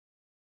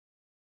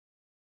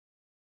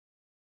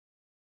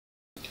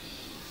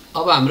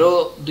अब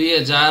हाम्रो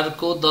 2000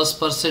 को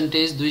 10%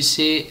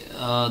 200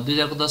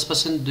 2000 को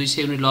 10% 200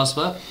 युनिट लस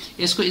भयो।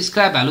 यसको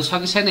स्क्रैप भ्यालु छ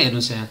कि छैन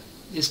हेर्नुस् यहाँ।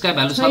 स्क्रैप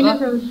भ्यालु छ त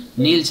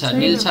नील छ।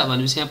 नील छ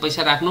भनेपछि यहाँ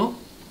पैसा राख्नु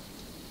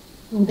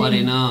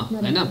परेन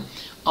हैन।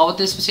 अब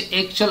त्यसपछि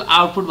एक्चुअल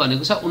आउटपुट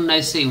भनेको छ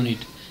 1900 युनिट।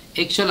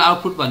 एक्चुअल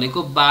आउटपुट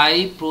भनेको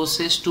बाई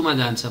प्रोसेस 2 मा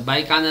जान्छ।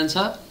 बाई कहाँ जान्छ?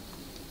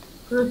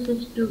 प्रोसेस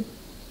 2।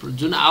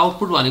 जुन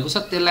आउटपुट भनेको छ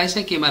त्यसलाई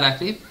चाहिँ केमा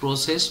राख्ने?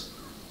 प्रोसेस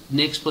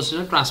नेक्स्ट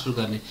प्रोसेसमा ट्रान्सफर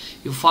गर्ने।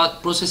 यो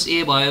प्रोसेस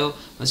ए भयो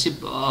भनेपछि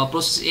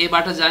प्रोसेस ए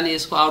बाट जाने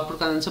यसको आउटपुट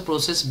कहाँ जान्छ?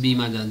 प्रोसेस बी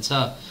मा जान्छ।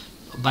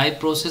 बाई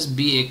प्रोसेस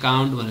बी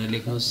अकाउन्ट भनेर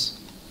लेख्नुस्।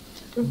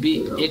 बी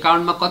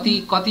अकाउन्टमा कति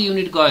कति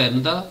युनिट गयो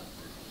हेर्नु त?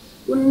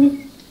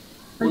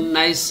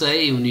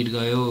 1900 युनिट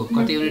गयो।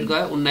 कति युनिट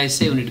गयो?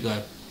 1900 युनिट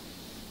गयो।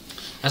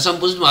 यसम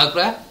बुझ्नु भयो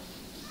कुरा?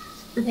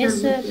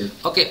 यस सर।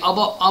 ओके,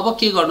 अब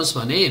के गर्नुस्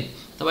भने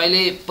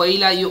तपाईले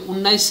पहिला यो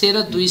 1900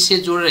 र 200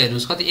 जोडेर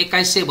हेर्नुस् कति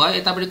 2100 भयो।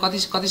 यतापटि कति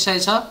कति सय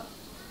छ?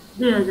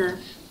 2000।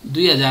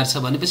 2000 छ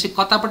भनेपछि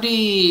कतापटि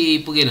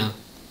पुगेन?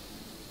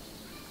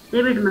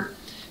 डेबिटमा।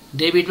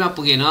 डेबिटमा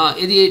पुगेन।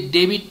 यदि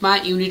डेबिटमा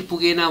युनिट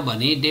पुगेन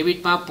भने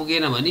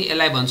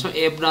यसलाई भन्छौं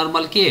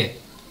एबनर्मल के?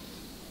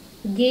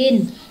 गेन।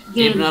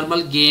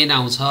 एबनर्मल गेन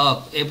आउँछ।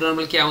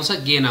 एबनर्मल के आउँछ?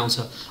 गेन आउँछ।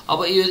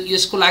 अब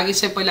यसको लागि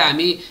चाहिँ पहिला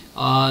हामी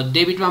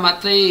डेबिटमा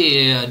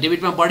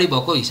बढी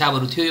भएको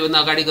हिसाबहरु थियो यो भन्दा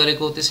अगाडि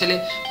गरेको। त्यसैले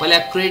पहिला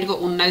क्रेडिटको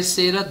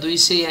 1900 र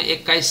 200 यहाँ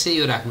 2100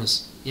 यो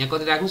राख्नुस्। यहाँ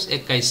कति राख्नुस्?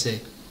 2100।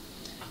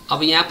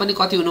 अब यहाँ पनि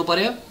कति हुनु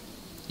पर्यो?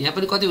 यहाँ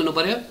पनि कति हुनु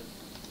पर्यो?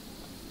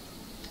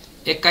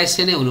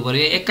 2100 नै हुनु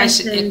पर्यो।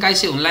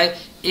 2100 हुनलाई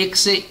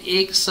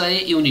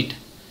 100 युनिट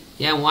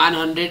यहाँ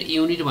 100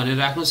 युनिट भनेर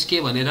राख्नुस्।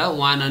 के भनेर?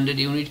 100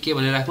 युनिट के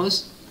भनेर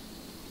राख्नुस्?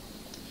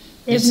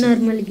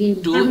 Abnormal gain.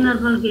 To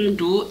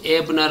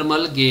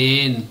abnormal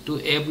gain. To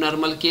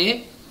abnormal के?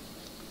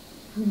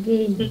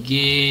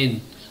 गेन।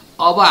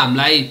 अब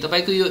हामीलाई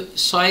तपाईको यो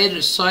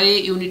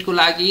 100 युनिटको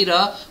लागि र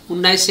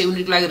 1900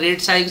 युनिटको लागि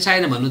रेट चाहिएको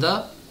छैन भन्नु त?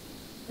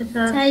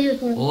 चाहियो।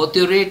 हो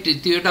त्यो रेट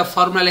त्यो एउटा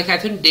फर्मुला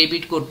लेखाएको थियो नि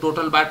डेबिटको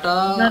टोटलबाट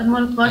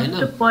नर्मल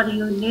कस्ट पर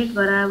युनिट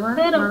बराबर।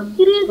 तर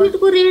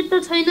क्रेडिटको रेट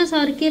त छैन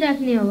सर, के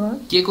राख्ने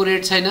अब? के को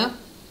रेट छैन?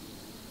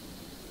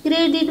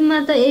 क्रेडिटमा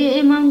त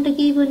अमाउन्ट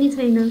केही पनि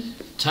छैन।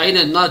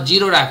 छैन न,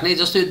 जिरो राख्ने।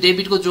 जस्तो यो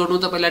डेबिटको जोड्नु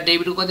त पहिला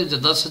डेबिटको कति हुन्छ?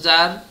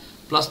 10000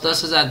 प्लस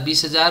 10000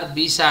 20000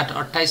 20 8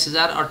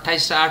 28000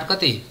 28 8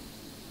 कति?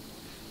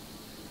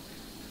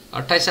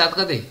 28 7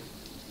 कति?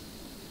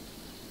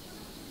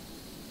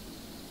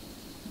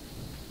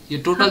 यो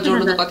टोटल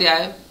जोड्नु त कति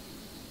आयो?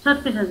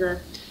 36000।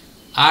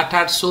 8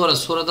 8 16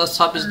 16 10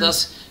 26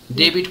 10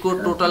 डेबिटको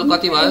टोटल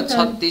कति भयो?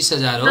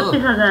 36000 हो।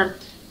 36000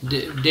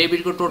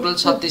 डेबिटको total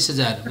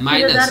 36000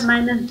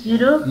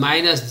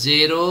 minus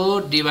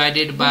 0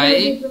 divided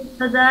by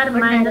 2000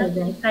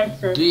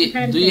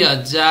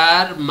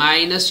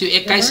 minus यो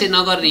 2100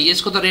 नगर्ने।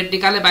 यसको त रेट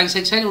निकाले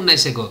बाँकी छैन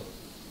 1900 को।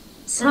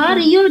 सर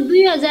यो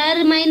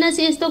 2000 माइनस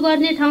यस्तो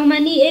गर्ने ठाउँमा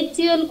नि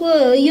एक्चुअल को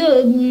यो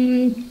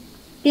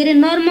के रे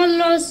नर्मल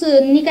लस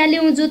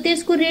निकाल्यौ जो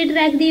त्यसको रेट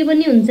राख्दिए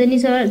पनि हुन्छ नि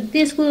सर।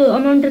 त्यसको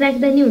अमाउन्ट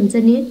राख्दा नि हुन्छ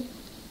नि।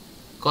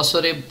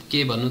 कसरी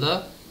के भन्नु त?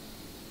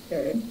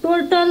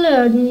 Total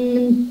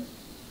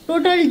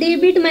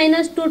debit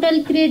minus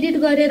total credit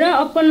गरेर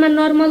अपनमा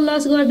नर्मल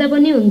लस गर्दा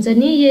पनि हुन्छ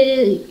नि।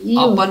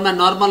 अपनमा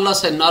नर्मल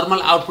लस है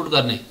नर्मल आउटपुट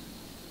गर्ने।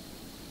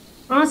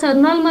 सर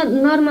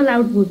नर्मल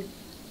आउटपुट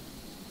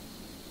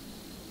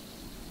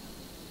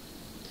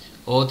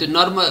हो त्यो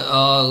नर्मल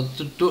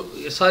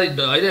सरी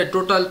हैन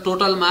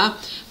टोटलमा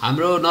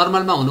हाम्रो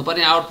नर्मलमा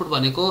हुनुपर्ने आउटपुट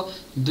भनेको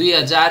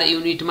 2000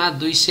 युनिटमा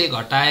 200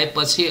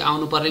 घटाएपछि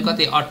आउनु पर्ने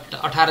कति?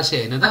 1800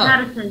 हैन त?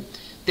 1800।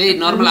 त्यही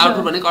नर्मल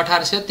आउटपुट भनेको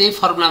 1800। त्यही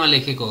फर्मुलामा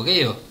लेखेको हो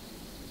के यो?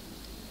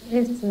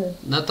 यस सर।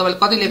 न तपाईले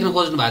कति लेख्न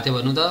खोज्नु भएको थियो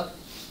भन्नु त?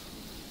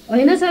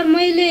 हैन सर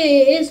मैले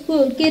यसको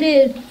के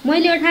रे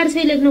मैले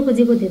 1800 लेख्न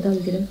खोजेको थिए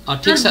तलतिर।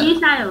 ठीक छ।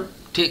 20 आयो।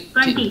 ठीक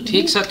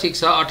छ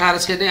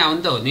 1800 नै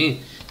आउनु त हो नि।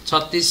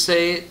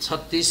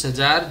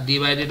 36000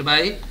 डिवाइडेड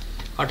बाई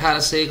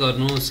 1800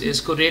 गर्नुस्।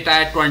 यसको रेट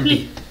आयो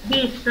 20।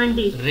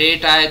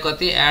 रेट आयो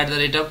कति? At the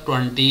rate of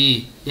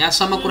 20।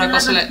 यहाँसम्म कुरा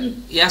कसैलाई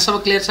यहाँसम्म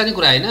क्लियर छ नि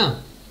कुरा हैन?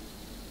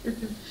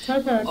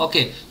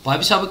 ओके,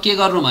 भएपछि अब के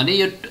गर्नु भने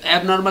यो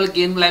एबनर्मल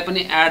गेनलाई पनि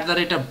at the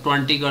rate of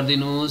 20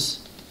 गरिदिनुस्।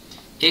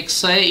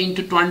 100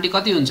 into 20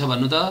 कति हुन्छ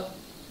भन्नु त?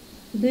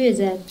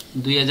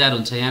 2000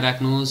 हुन्छ। यहाँ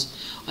राख्नुस्।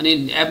 अनि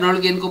एबनर्मल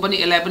गेनको पनि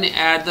यसलाई पनि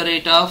at the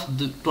rate of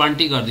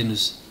 20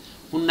 गरिदिनुस्।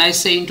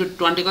 1900 into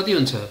 20 कति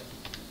हुन्छ?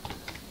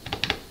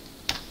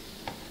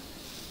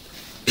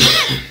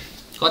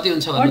 कति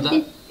हुन्छ भन्नु त?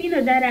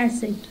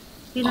 3800।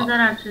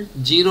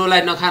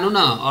 जिरोलाई नखानु न,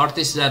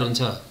 38000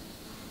 हुन्छ।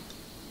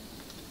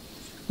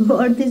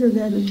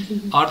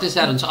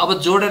 38000 हुन्छ। अब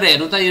जोडेर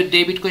हेर्नु त यो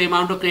डेबिटको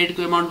अमाउन्ट र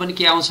क्रेडिटको अमाउन्ट पनि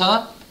के आउँछ?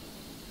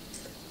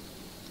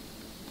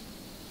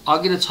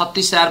 अघि न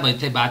 36000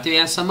 भएको थियो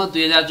यहाँसम्म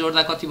 2000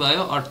 जोड्दा कति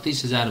भयो?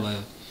 38000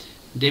 भयो।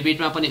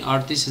 डेबिटमा पनि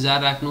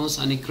 38000 राख्नुस्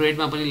अनि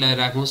क्रेडिटमा पनि लगाएर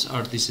राख्नुस्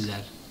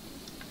 38000।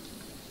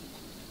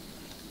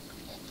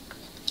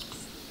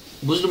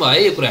 बुझ्नु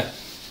भयो यो कुरा?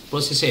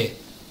 प्रोसेस है।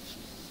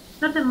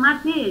 सर त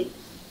माथि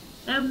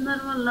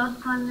एबनर्मल लस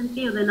कन्जन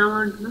के हुँदैन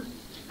अमाउन्टमा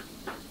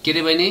के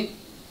रे बहिनी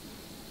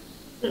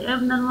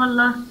एबनर्मल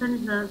लस चाहिँ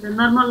छ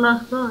नर्मल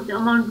लसको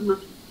अमाउन्टमा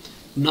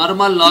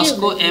नर्मल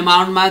लसको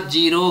एमाउन्टमा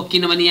 0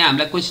 किनभने यहाँ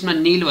हामीलाई क्वेशनमा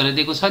नील भनेर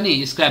दिएको छ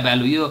नि स्क्रैप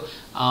भ्यालु यो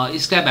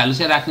स्क्रैप भ्यालु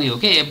चाहिँ राख्ने हो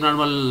के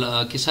एबनर्मल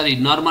के सरी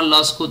नर्मल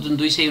लसको जुन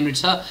 200 युनिट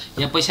छ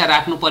यहाँ पैसा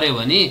राख्नु पर्यो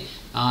भने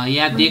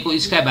यहाँ दिएको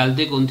स्क्रैप भ्यालु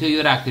दिएको हुन्थ्यो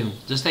यो राख्थ्यौं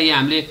जस्तै यहाँ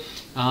हामीले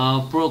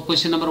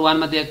क्वेशन नम्बर 1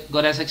 मा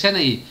गराएको छैन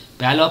यी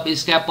value of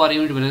scrap per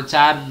unit भनेर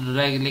 4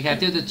 लेखेको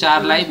थियो त्यो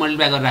 4 लाई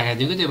मल्टिप्लाई गरेर राखेको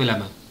थियो के त्यो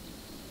बेलामा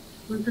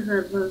हुन्छ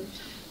सर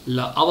ल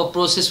अब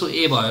प्रोसेसको ए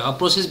भयो अब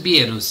प्रोसेस बी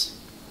हेर्नुस्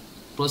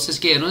प्रोसेस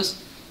के हेर्नुस्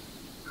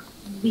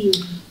B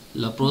L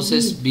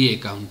process be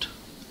account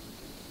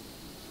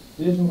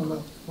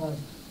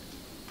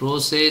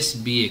process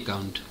be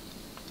account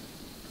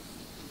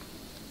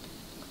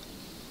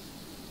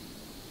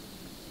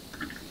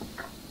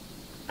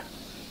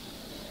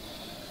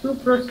to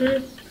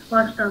process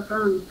first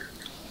account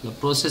ल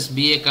प्रोसेस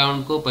बी अकाउन्ट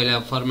को पहिला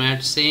फर्मेट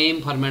सेम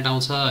फर्मेट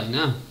आउँछ हैन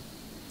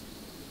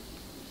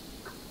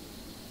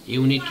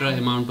युनिट र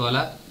अमाउन्ट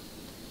वाला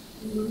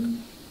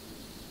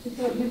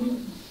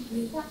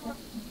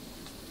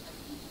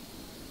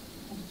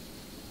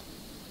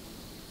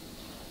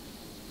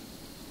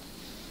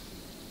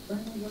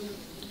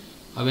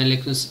अब यहाँ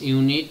लेख्नुस्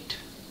युनिट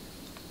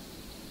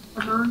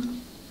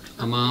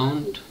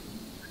अमाउन्ट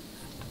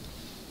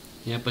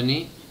यहाँ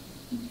पनि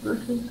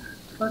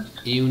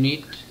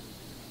युनिट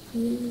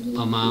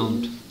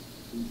अमाउन्ट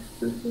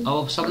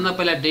अब सबभन्दा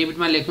पहिला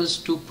डेबिटमा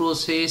लेख्नुस् टु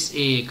प्रोसेस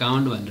ए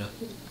अकाउन्ट भनेर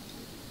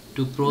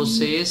टु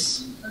प्रोसेस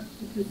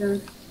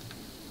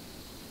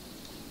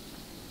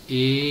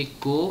ए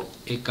को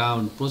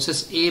अकाउन्ट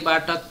प्रोसेस ए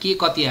बाट के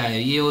कति आयो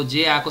यो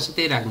जे आको छ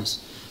त्यही राख्नुस्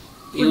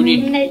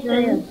युनिट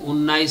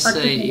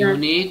 1900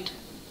 युनिट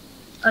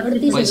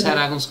पैसा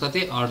राख्नुस्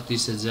कति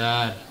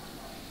 38000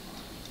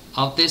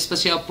 अब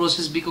त्यसपछि अब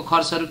प्रोसेस बी को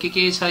खर्चहरु के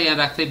छ यहाँ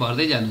राख्दै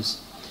भर्दै जानुस्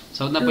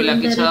सबभन्दा पहिला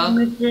के छ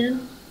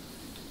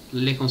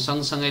लेखौं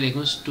सँगसँगै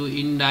लेख्नुस् to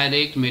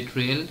indirect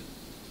material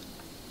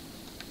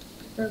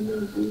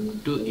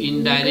to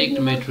indirect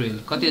material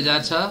कति हजार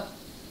छ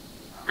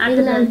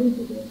 8000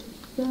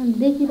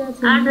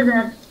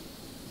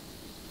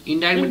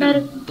 इनडाइरेक्ट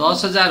मेटेरियल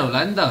 10000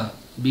 होला नि त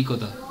बी को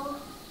त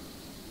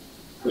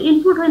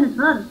इनपुट हैन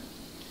सर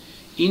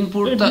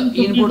इनपुट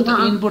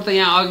त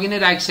यहाँ अघि नै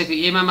राखिसक्यो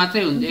ए मा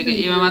मात्रै हुन्छ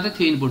ए मा मात्रै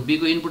थियो इनपुट बी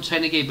को इनपुट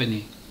छैन केही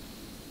पनि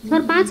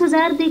सर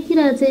 5000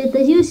 देखिरहेछ त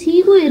यो सी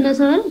को हेर्न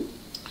सर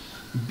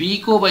बी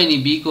को बहिनी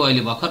बी को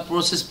अहिले भर्खर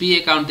प्रोसेस बी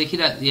अकाउन्ट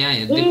देखिरहेको यहाँ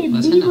हेर्दै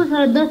बी को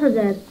सर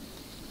 10000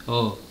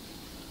 हो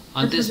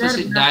अनि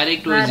त्यसपछि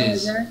direct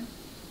wages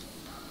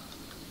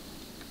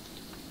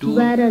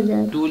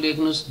 12000 to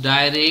लेख्नुस्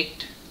direct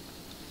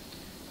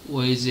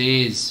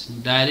wages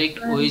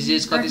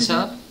कति छ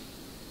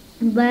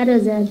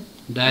 12000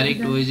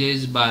 डाइरेक्ट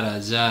वेजेस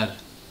 12000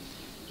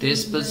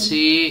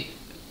 त्यसपछि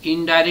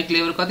इनडाइरेक्ट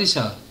लेबर कति छ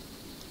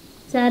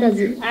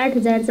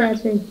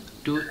 8400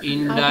 to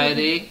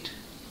indirect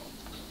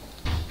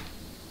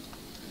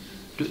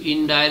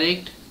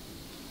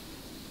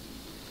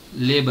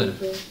labour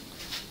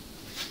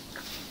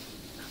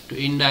to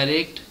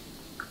indirect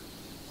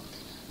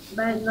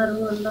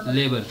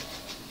labour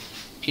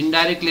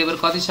indirect labour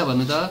कति छ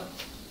भन्नु त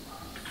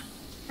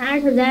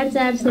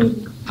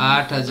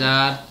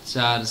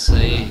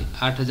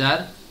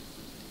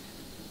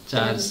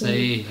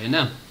 8400 हैन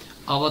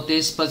अब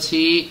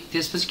त्यसपछि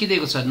के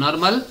दिएको छ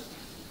नर्मल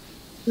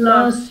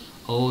लस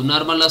हो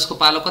नर्मल लस को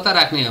पालो कता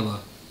राख्ने अब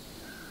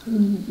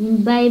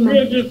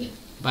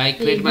बाइ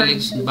क्रेडिटमा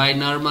लेख्नु बाइ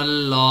नर्मल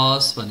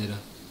लस भनेर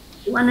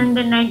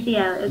 190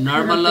 आयो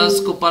नर्मल लस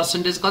को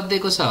पर्सेन्टेज कति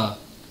दिएको छ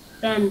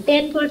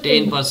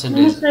 10%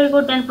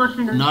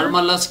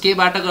 नर्मल लस के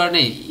बाट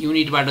गर्ने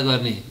युनिट बाट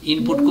गर्ने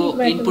इनपुट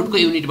को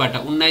युनिट बाट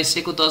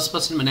 1900 को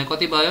 10% भने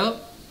कति भयो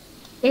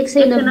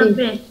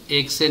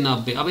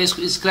 190 अब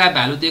यसको स्क्रैप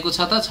भ्यालु दिएको छ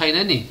त छैन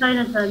नि छैन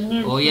सर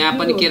हो यहाँ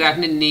पनि के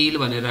राख्ने नील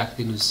भनेर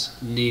राख्दिनुस्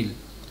नील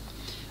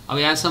अब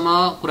यहाँसम्म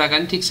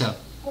कुराकानी ठीक छ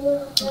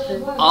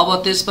अब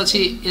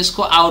त्यसपछि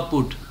यसको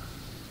आउटपुट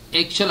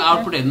एक्चुअल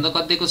आउटपुट हेर्नु त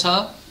कति दिएको छ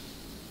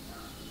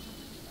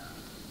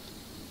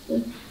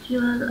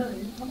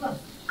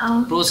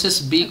प्रोसेस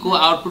बी को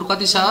आउटपुट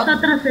कति छ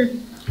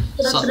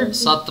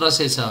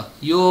 1700 छ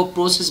यो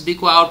प्रोसेस बी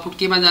को आउटपुट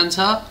केमा जान्छ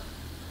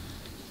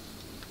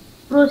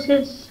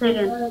process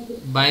second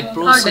by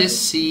process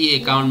C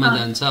account मा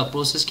जान्छ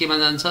प्रोसेस केमा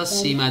जान्छ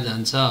सी मा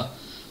जान्छ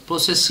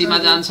प्रोसेस सी मा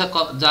जान्छ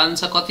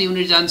कति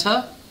युनिट जान्छ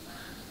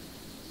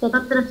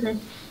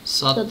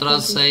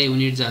 1700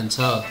 युनिट जान्छ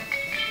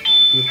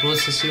यो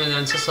प्रोसेस सी मा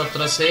जान्छ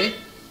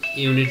 1700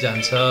 युनिट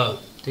जान्छ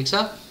ठीक छ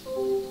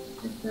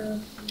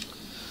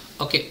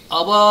ओके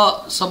अब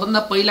सबभन्दा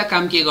पहिला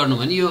काम के गर्नु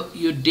भने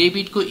यो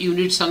डेबिट को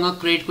युनिट सँग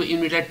क्रेडिट को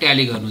युनिटलाई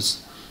ट्याली गर्नुस्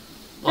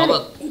अब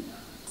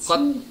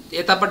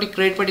यतापट्टि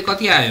क्रेडिट पट्टि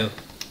कति आयो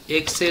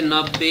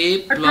 190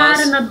 प्लस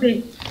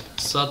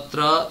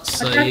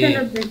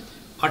 1700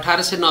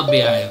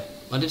 1890 आयो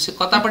भनेपछि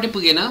कतापट्टि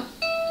पुगेन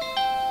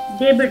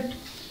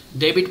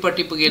डेबिट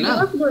पट्टि पुगेन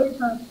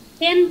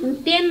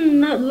 10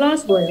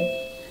 लस भयो।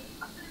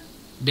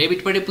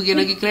 डेबिटपट्टि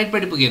पुगेन कि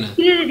क्रेडिटपट्टि पुगेन?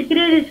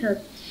 Credit sir.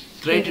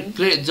 क्रेडिट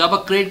जब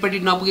क्रेडिटपट्टि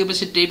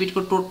नपुगेपछि डेबिटको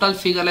टोटल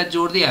फिगरलाई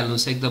जोड्दै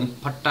हाल्नुहोस् एकदम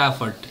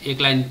फटाफट,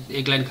 एक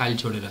लाइन खाली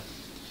छोडेर।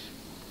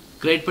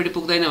 क्रेडिटपट्टि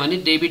पुग्दैन भने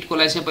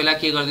डेबिटकोलाई चाहिँ पहिला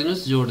के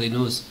गरिदिनुहोस्,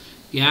 जोडिदिनुहोस्।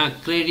 यहाँ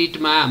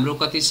क्रेडिटमा हाम्रो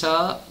कति छ,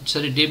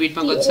 सरी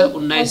डेबिटमा कति छ,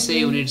 1900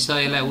 युनिट छ।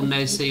 यसलाई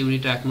 1900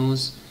 युनिट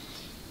राख्नुहोस्।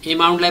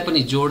 एमाउन्टलाई पनि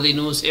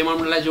जोडिदिनुहोस्।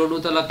 एमाउन्टलाई जोड्नु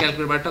त ल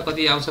क्याल्कुलेटरबाट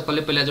कति आउँछ,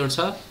 कसले पहिला जोड्छ?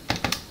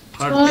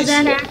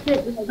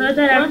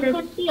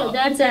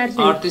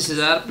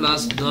 38,000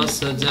 प्लस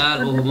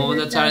 10,000, ओहो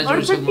मभन्दा चाँडै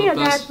जोडिसक्नु,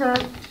 प्लस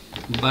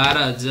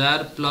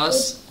 12,000 प्लस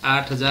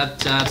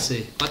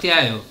 8,400 कति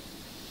आयो?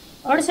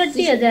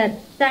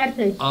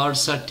 68,400।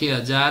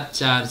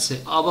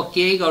 68,400। अब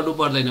केही गर्नु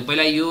पर्दैन,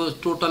 पहिला यो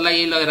टोटललाई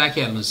यही लगाएर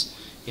राखिहाल्नुहोस्।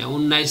 यहाँ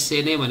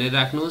 1900 नै भनेर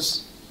राख्नुहोस्,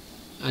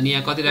 अनि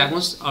यहाँ कति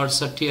राख्नुहोस्,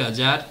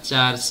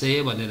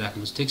 68,400 भनेर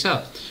राख्नुहोस्। ठिक छ।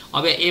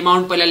 अब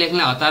एमाउन्ट पहिला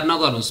लेख्नलाई हतार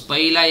नगर्नुहोस्।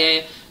 पहिला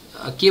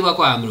यहाँ के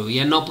भएको हाम्रो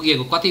यहाँ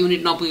नपुगेको कति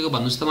युनिट नपुगेको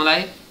भन्नुहोस् त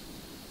मलाई?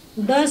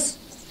 10।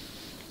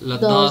 ल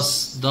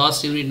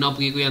 10 युनिट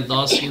नपुगेको, यहाँ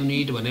 10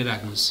 युनिट भनेर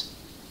राख्नुहोस्।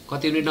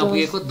 कति युनिट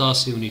नपुगेको?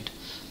 10 युनिट।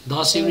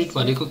 10 युनिट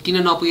भनेको किन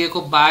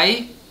नपुगेको? बाई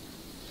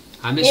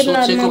हामीले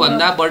सोचेको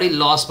भन्दा बढी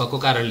लस भएको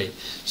कारणले।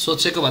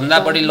 सोचेको भन्दा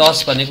बढी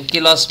लस भनेको के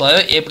लस भयो?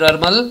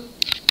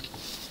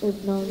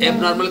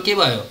 एबनर्मल के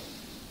भयो?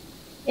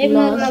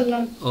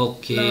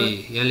 ओके,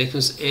 यहाँ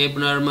लेख्नुहोस्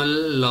एबनर्मल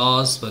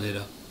लस भनेर,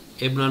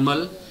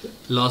 एबनर्मल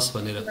लस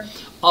भनेर।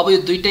 अब यो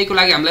दुईटैको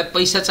लागि हामीलाई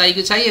पैसा चाहियो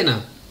कि चाहिएन?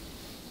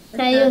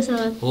 चाहियो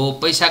सर। हो,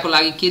 पैसाको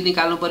लागि के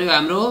निकाल्नु पर्यो?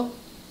 हाम्रो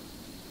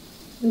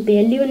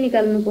भ्यालु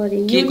निकाल्नु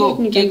पर्यो। के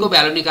को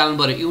भ्यालु निकाल्नु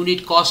पर्यो?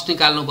 युनिट कस्ट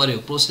निकाल्नु पर्यो।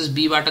 प्रोसेस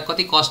बी बाट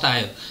कति कस्ट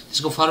आयो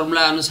त्यसको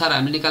फर्मुला अनुसार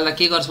हामीले निकाल्दा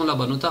के गर्छौं ल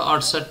भन्नु त?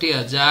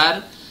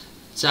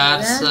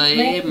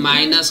 68,400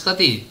 माइनस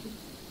कति?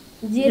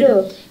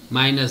 0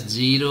 minus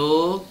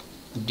 0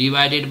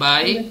 divided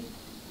by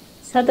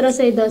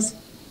 1710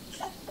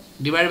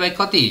 divided by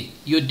कति?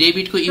 यो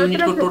डेबिटको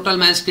युनिटको टोटल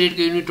माइनस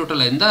क्रेडिटको युनिट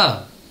टोटल हैन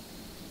त?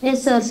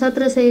 यस सर,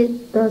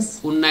 1710।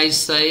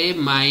 1900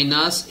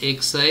 माइनस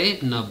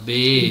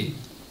 190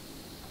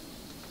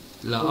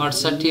 ल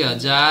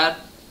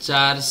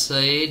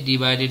 68,400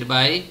 डिवाइडेड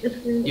बाई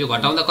यो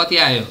घटाउँदा कति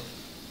आयो?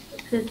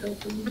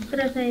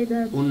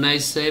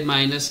 1900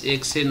 माइनस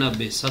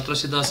 190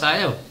 1710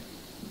 आयो।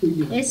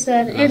 यस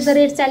सर, एट द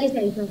रेट 40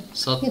 आयो सर।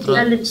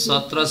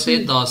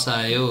 1710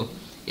 आयो।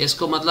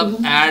 यसको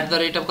मतलब एट द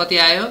रेट अफ कति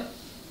आयो?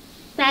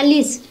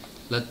 40।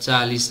 ल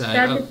 40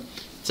 आयो।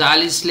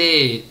 40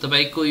 ले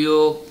तपाईको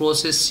यो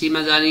प्रोसेस सी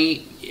मा जाने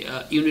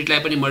युनिटलाई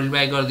पनि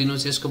मल्टिप्लाई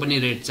गरिदिनुस्। यसको पनि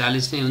रेट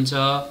 40 नै हुन्छ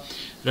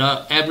र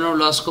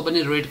एब्नर्मल लसको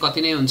पनि रेट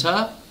कति नै हुन्छ?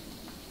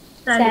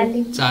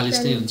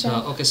 40 नै हुन्छ।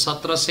 ओके,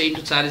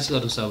 1700 * 40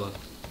 गर्नुस्। अब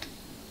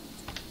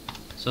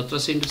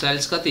 1700 *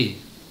 40 कति?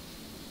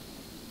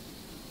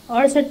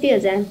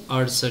 68,000।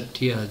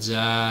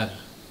 68,000।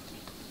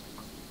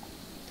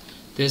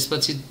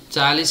 त्यसपछि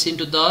 40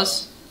 *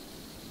 10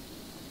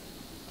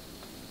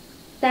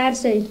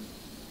 400।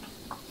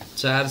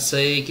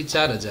 400 कि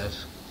 4000?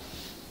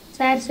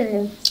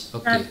 400।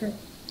 ओके,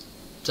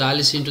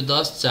 40 *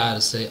 10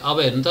 400। अब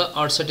हेर्नु त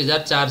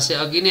 68,400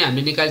 अघि नै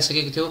हामीले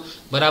निकालिसकेको थियौ।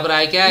 बराबर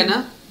आयो कि आएन?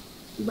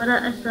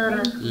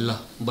 बराबर। ल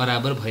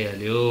बराबर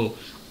भइहाल्यो।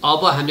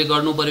 अब हामीले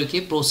गर्नु पर्यो के?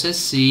 Process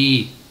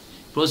C.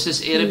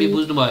 प्रोसेस ए र बी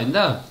बुझ्नु भयो नि त?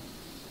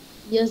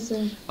 यस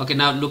sir. Okay,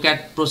 now look at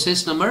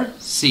process number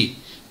C.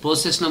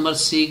 Process number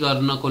C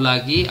गर्नको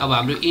लागि अब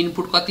हाम्रो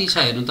इनपुट कति छ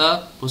हेर्नु त?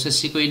 प्रोसेस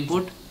सी को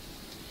इनपुट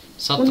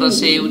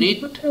 1700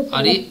 युनिट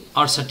अनि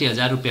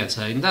 68,000 रुपैयाँ छ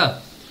हैन त?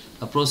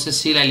 प्रोसेस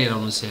सी लाई लिएर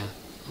आउनुस् यहाँ।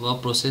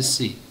 अब प्रोसेस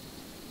सी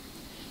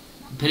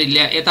फेरि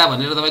यता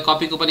भनेर तपाई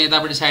कपीको पनि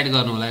यतापट्टि साइड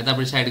गर्नु होला।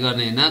 यतापट्टि साइड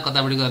गर्ने हैन,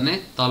 कतापट्टि गर्ने?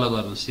 तल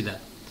गर्नु सिधा।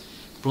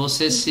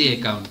 Process C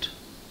account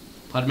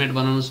format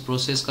बनाउनुस्।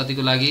 Process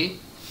कतिको लागि?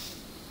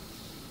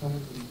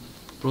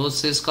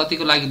 प्रोसेस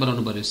कतिको लागि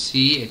बनाउनु पर्यो?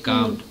 C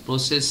account.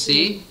 Process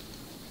C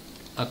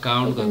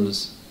account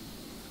गर्नुस्।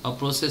 अब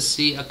प्रोसेस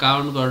सी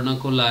अकाउन्ट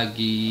गर्नको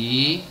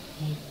लागि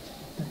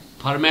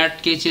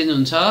फर्मेट के चेन्ज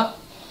हुन्छ?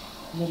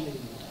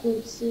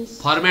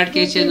 फर्मेट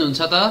के चेन्ज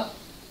हुन्छ त?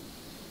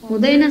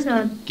 हुँदैन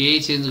सर। केही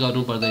चेन्ज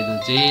गर्नु पर्दैन,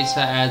 जे छ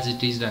as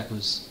it is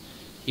राख्नुस्।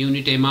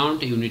 Unit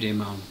amount unit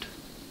amount.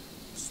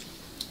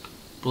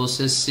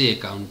 Process C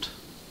account.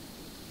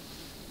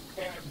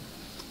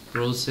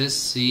 Process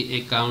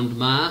C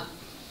अकाउन्टमा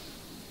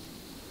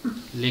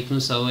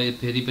लेख्नुस्। अब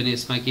फेरि पनि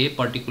यसमा के?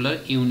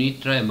 पर्टिकुलर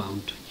युनिट र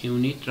अमाउन्ट।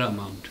 युनिट र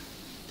अमाउन्ट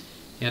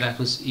यहाँ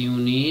राख्नुस्।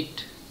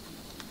 युनिट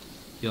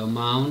यो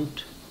अमाउन्ट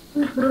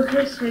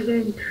प्रोसेस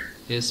सेकेन्ड।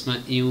 यसमा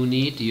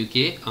युनिट यो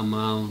के?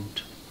 अमाउन्ट।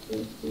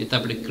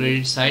 यतापट्टि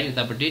क्रेडिट साइड,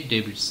 यतापट्टि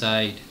डेबिट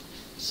साइड।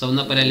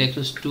 सबभन्दा पहिला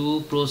लेख्नुस् टु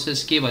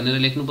प्रोसेस के भनेर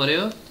लेख्नु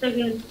पर्यो?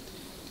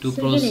 To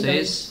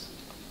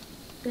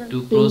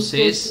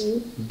process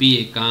be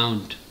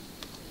account.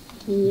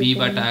 Be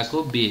बाट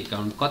आएको बी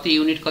अकाउन्ट। कति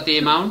युनिट कति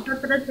अमाउन्ट?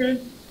 1700।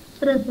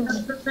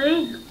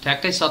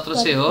 ठ्याक्कै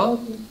 1700 हो।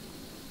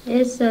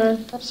 यस सर।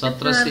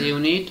 1700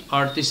 युनिट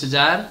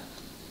 38,000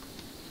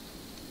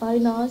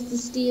 होइन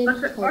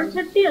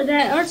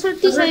 68,000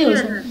 68 सय हो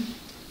सर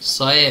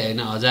 100 हैन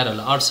हजार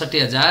होला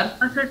 68000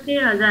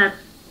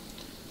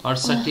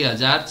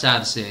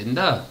 68400 हैन त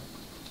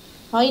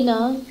होइन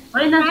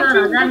सर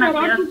हजारमा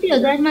थियो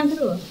 68,000 मात्र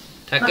हो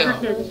ठ्याक्कै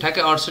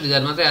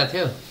 68000 मात्रै आएको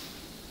थियो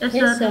यस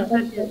सर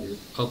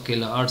ओके ल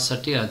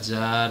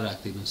 68000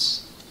 राख्दिनुस्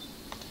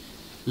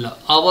ल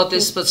अब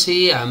त्यसपछि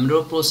हाम्रो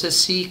प्रोसेस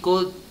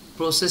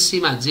सी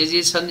मा जे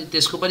छन्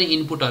त्यसको पनि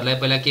इनपुटहरुलाई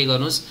पहिला के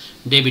गर्नुस्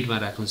डेबिटमा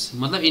राख्नुस्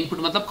मतलब इनपुट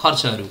मतलब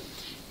खर्चहरु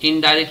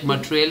indirect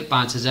material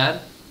 5000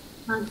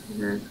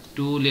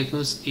 to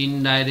लेख्नुस्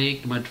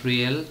indirect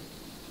material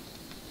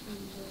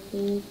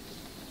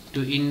to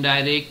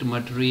indirect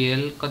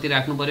material कति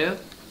राख्नु पर्यो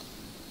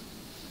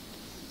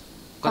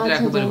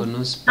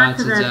भन्नुस्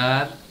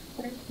 5000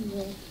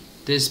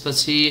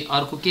 त्यसपछि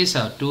अर्को के छ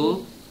टु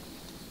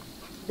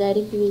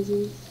डाइरेक्ट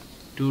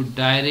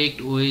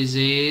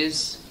वेजेस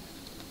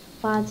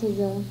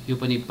 5000 यो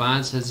पनि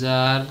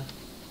 5000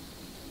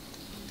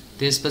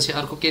 त्यसपछि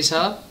अर्को के छ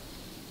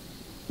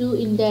to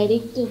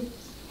indirect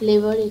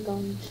labour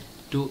account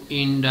to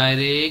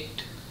indirect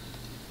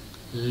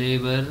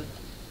labour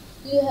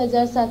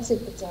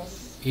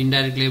 2750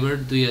 indirect labour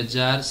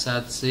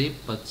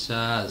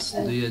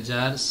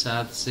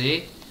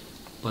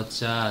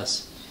 2750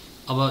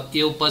 अब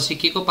यो पछि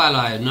के को पालो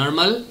आयो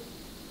नर्मल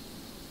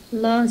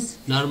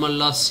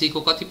लस सी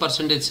को कति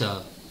पर्सेन्टेज छ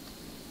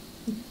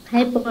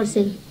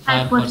 5%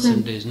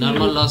 5%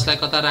 नर्मल लसलाई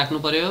कता राख्नु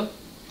पर्यो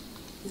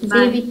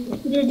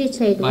credit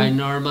side by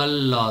normal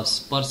loss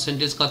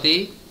percentage कति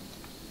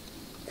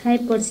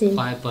 5%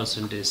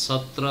 5%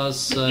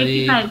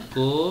 1700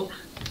 को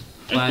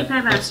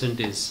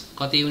 5%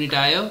 कति युनिट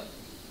आयो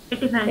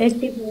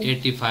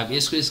 85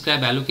 यसको स्क्रैप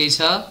भ्यालु के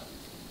छ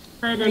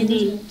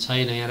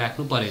छैन यहाँ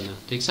राख्नु परेन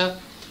ठीक छ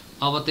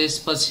अब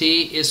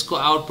त्यसपछि यसको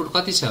आउटपुट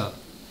कति छ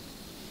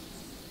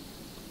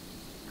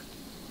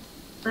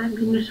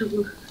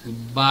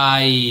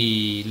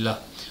बाइ ल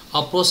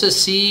अब प्रोसेस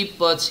सी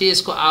पछि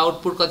यसको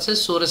आउटपुट कति छ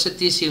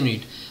 1630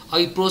 युनिट अब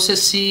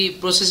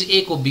प्रोसेस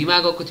ए को बी मा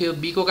गएको थियो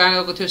बी को कहाँ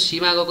गएको थियो सी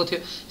मा गएको थियो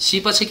सी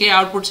पछि के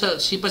आउटपुट छ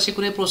सी पछि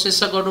कुनै प्रोसेस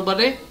छ गर्नु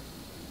पर्ने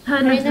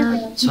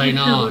छैन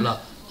ल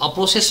अब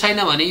प्रोसेस छैन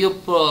भने यो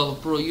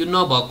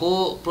नभएको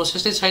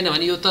प्रोसेस नै छैन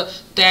भने यो त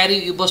तयारी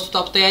यो वस्तु त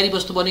अब तयारी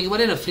वस्तु बनेको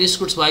भएन फ्रेश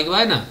गुड्स भएको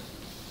भएन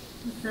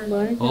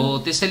हो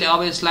त्यसैले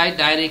अब यसलाई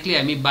डाइरेक्टली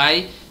हामी बाइ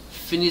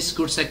फिनिश्ड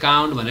गुड्स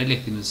अकाउन्ट भनेर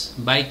लेख्दिनुस्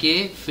बाइ के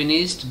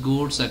फिनिश्ड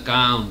गुड्स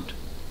अकाउन्ट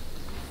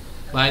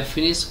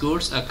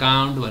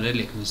भनेर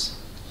लेख्नुस्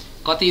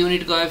कति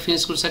युनिट गयो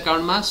फिनिश्ड गुड्स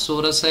अकाउन्टमा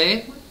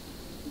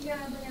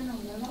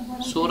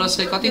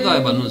 1600 कति गयो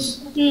भन्नुस्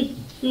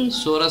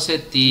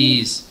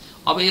 1630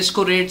 अब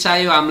यसको रेट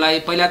चाहियो हामीलाई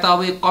पहिला त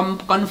अब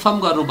कन्फर्म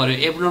गर्नु पर्यो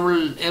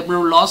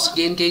एब्नर्मल लस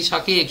गेन केही छ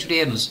कि एकचोटि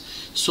हेर्नुस्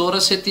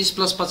 1630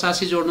 प्लस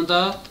 85 जोड्नु त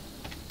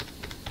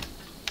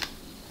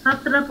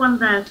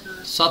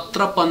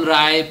 17-15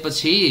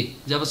 आएपछि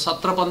जब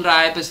 17-15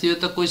 आएपछि यो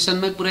त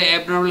क्वेशनमै पुरै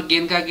एब्नर्मल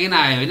गेनका गेन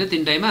आयो हैन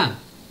तीनटैमा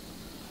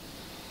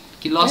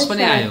कि लस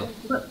पनि आयो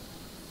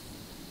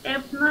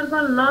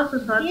एब्नर्मल लस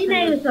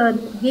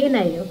गेन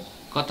आयो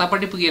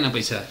कतापट्टि पुगेन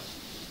पैसा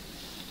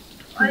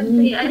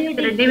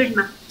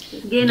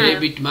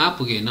डेबिटमा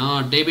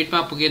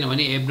पुगेन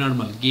भने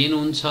एब्नर्मल गेन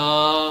हुन्छ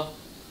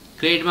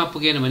क्रेडिटमा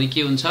पुगेन भने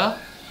के हुन्छ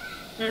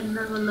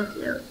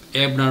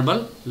एब्नर्मल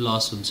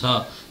लस हुन्छ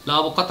ल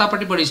अब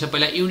कतापट्टि बढी छ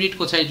पहिला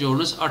युनिटको चाहिँ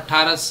जोड्नुस्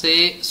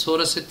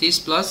 1630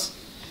 प्लस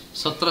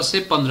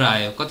 1715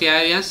 आयो कति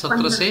आयो यहाँ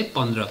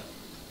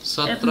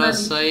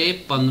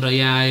 1715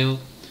 यहाँ आयो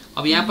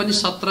अब यहाँ पनि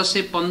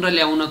 1715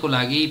 ल्याउनको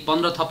लागि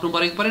 15 थप्नु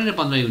परेको परेन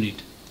 15 युनिट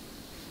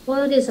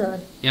पर्यो सर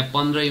यहाँ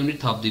 15 युनिट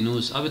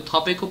थप्दिनुस् अब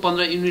थपेको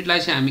 15 युनिटलाई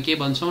चाहिँ हामी के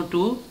भन्छौं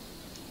टु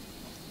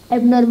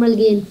एब्नर्मल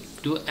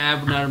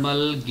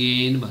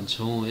गेन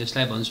भन्छौं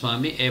यसलाई भन्छौं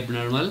हामी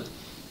एब्नर्मल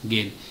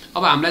गेन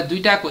अब हामीलाई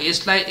दुईटाको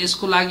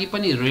यसको लागि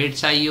पनि रेट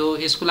चाहियो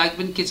यसको लागि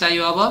पनि के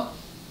चाहियो अब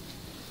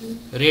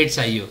रेट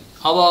चाहियो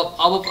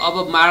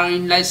अब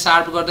मार्जिनलाई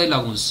शार्प गर्दै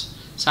लगुस्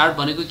शार्प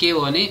भनेको के हो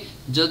भने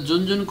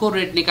जुनको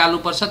रेट निकाल्नु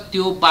पर्छ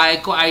त्यो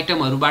बाहेकको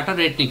आइटमहरुबाट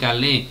रेट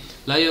निकाल्ने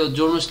ल यो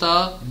जोड्नुस् त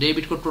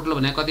डेबिटको टोटल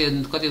भने कति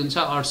हुन्छ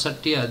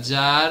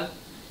 68000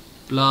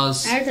 प्लस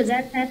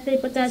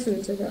 8750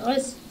 हुन्छ sir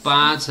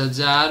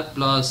 5000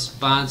 plus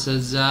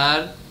 5000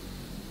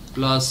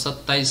 plus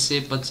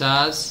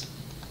 2750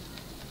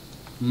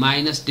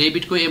 minus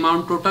डेबिटको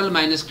amount total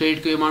minus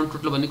क्रेडिटको amount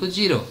total भनेको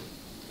 0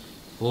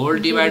 होल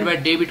डिवाइड बाइ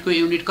डेबिटको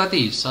युनिट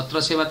कति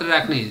 1700 मात्र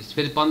राख्ने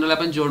फेरि 15 लाई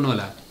पनि जोड्नु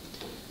होला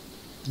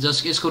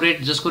जसको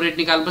रेट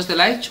निकाल्नुस्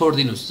त्यसलाई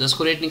छोड्दिनुस्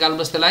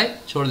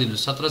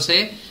 1700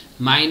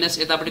 माइनस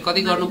यतापट्टि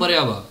कति गर्नु पर्यो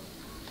अब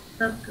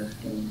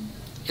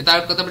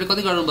यतापट्टि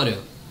कति गर्नु पर्यो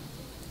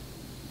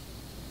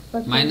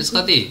माइनस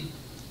कति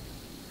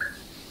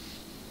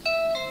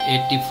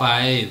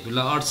 85 ल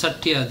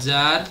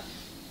 68000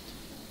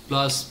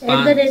 प्लस 5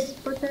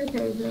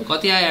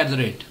 कति आयो एट द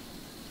रेट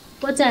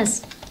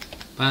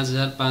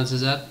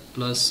 5000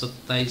 प्लस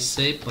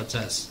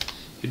 2750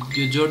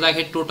 यो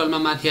जोड्दाखेरि टोटलमा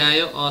माथि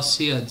आयो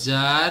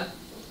 80000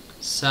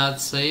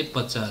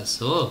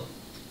 750 हो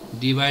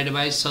divide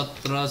by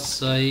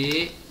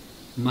 1700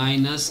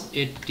 minus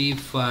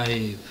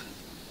 85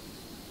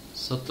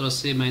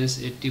 1700 minus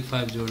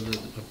 85 जोड्दा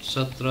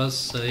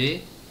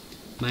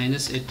 1700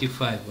 minus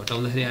 85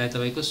 घटाउँदाखेरि आयो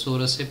तपाईको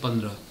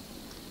 1615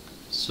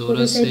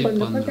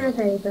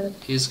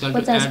 equal to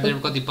at the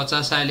rate कति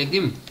 50 आयो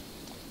लेख्दिम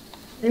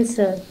ल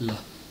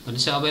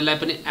भनेपछि अब यसलाई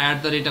पनि एट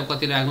द रेट अफ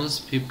कति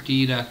राख्नुस्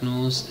 50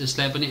 राख्नुस्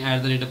यसलाई पनि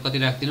एट द रेट अफ कति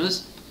राख्दिनुस्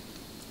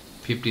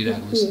 50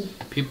 राख्नुस्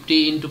 50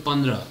 इन्टु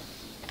 15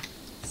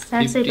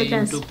 50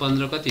 इन्टु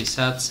 15 कति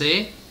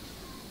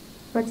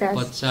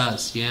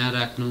 750 यहाँ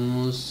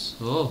राख्नुस्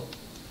हो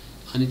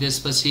अनि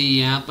त्यसपछि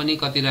यहाँ पनि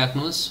कति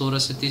राख्नुस्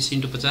 1630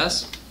 इन्टु 50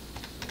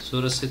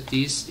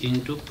 1630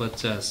 इन्टु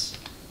 50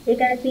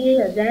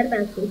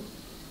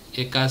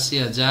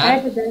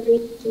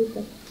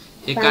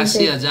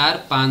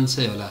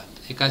 81500 होला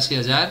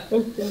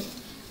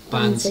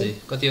 81500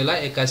 कति होला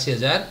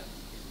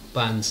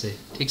 81500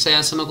 ठीक छ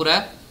यहाँसम्म कुरा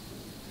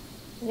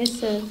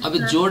अब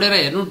जोडेर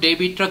हेर्नु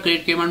डेबिट र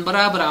क्रेडिट पेमेन्ट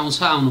बराबर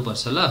आउनु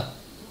पर्छ ल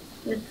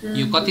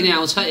यो कति नै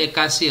आउँछ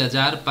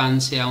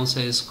 81500 आउँछ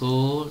यसको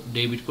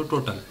डेबिटको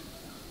टोटल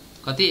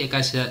कति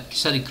 81000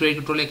 सरी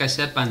क्रेडिटको टोटल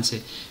 81500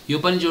 यो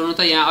पनि जोड्नु त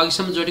यहाँ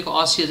अघिसम्म जोडेको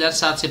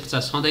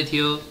 80750 सधैँ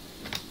थियो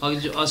अघि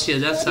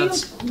 80700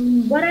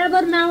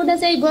 बराबर नआउँदा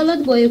चाहिँ गलत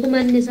भएको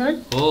मान्ने सर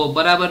हो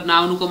बराबर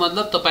नआउनुको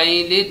मतलब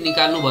तपाईले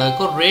निकाल्नु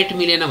भएको रेट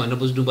मिलेन भनेर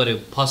बुझ्नु पर्यो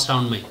फर्स्ट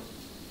राउन्डमै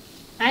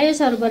आयो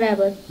सर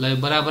बराबर ल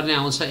बराबर नै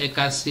आउँछ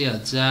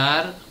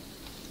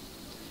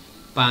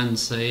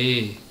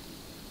 81500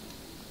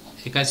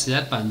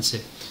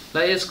 ल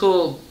यसको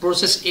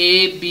प्रोसेस ए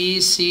बी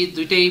सी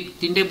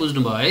तीनटै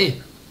बुझ्नु भयो है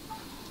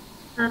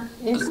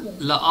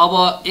ल अब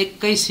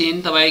एकैछिन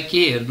तपाई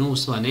के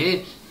हेर्नुस् भने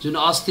जुन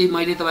अस्ति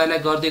मैले तपाईलाई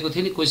गर्दिएको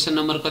थिए नि क्वेशन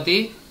नम्बर कति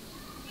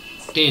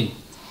 10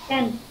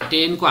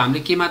 को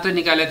हामीले के मात्र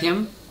निकालेका थियौं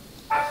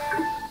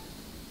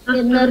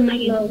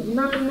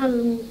नर्मल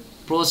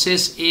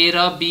प्रोसेस ए र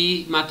बी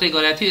मात्रै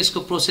गरेका थियो यसको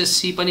प्रोसेस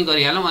सी पनि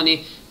गरिहालौं अनि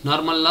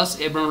नर्मल लस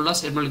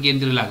एब्नर्मल गेन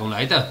तिर लागौँला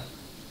है त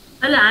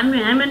अहिले हामी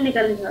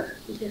निकाल्नु छ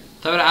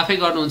तपाईहरु आफै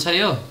गर्नुहुन्छ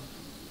यो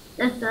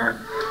यस सर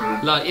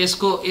ल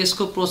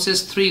यसको प्रोसेस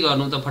 3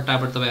 गर्नु त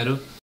फटाफट तपाईहरु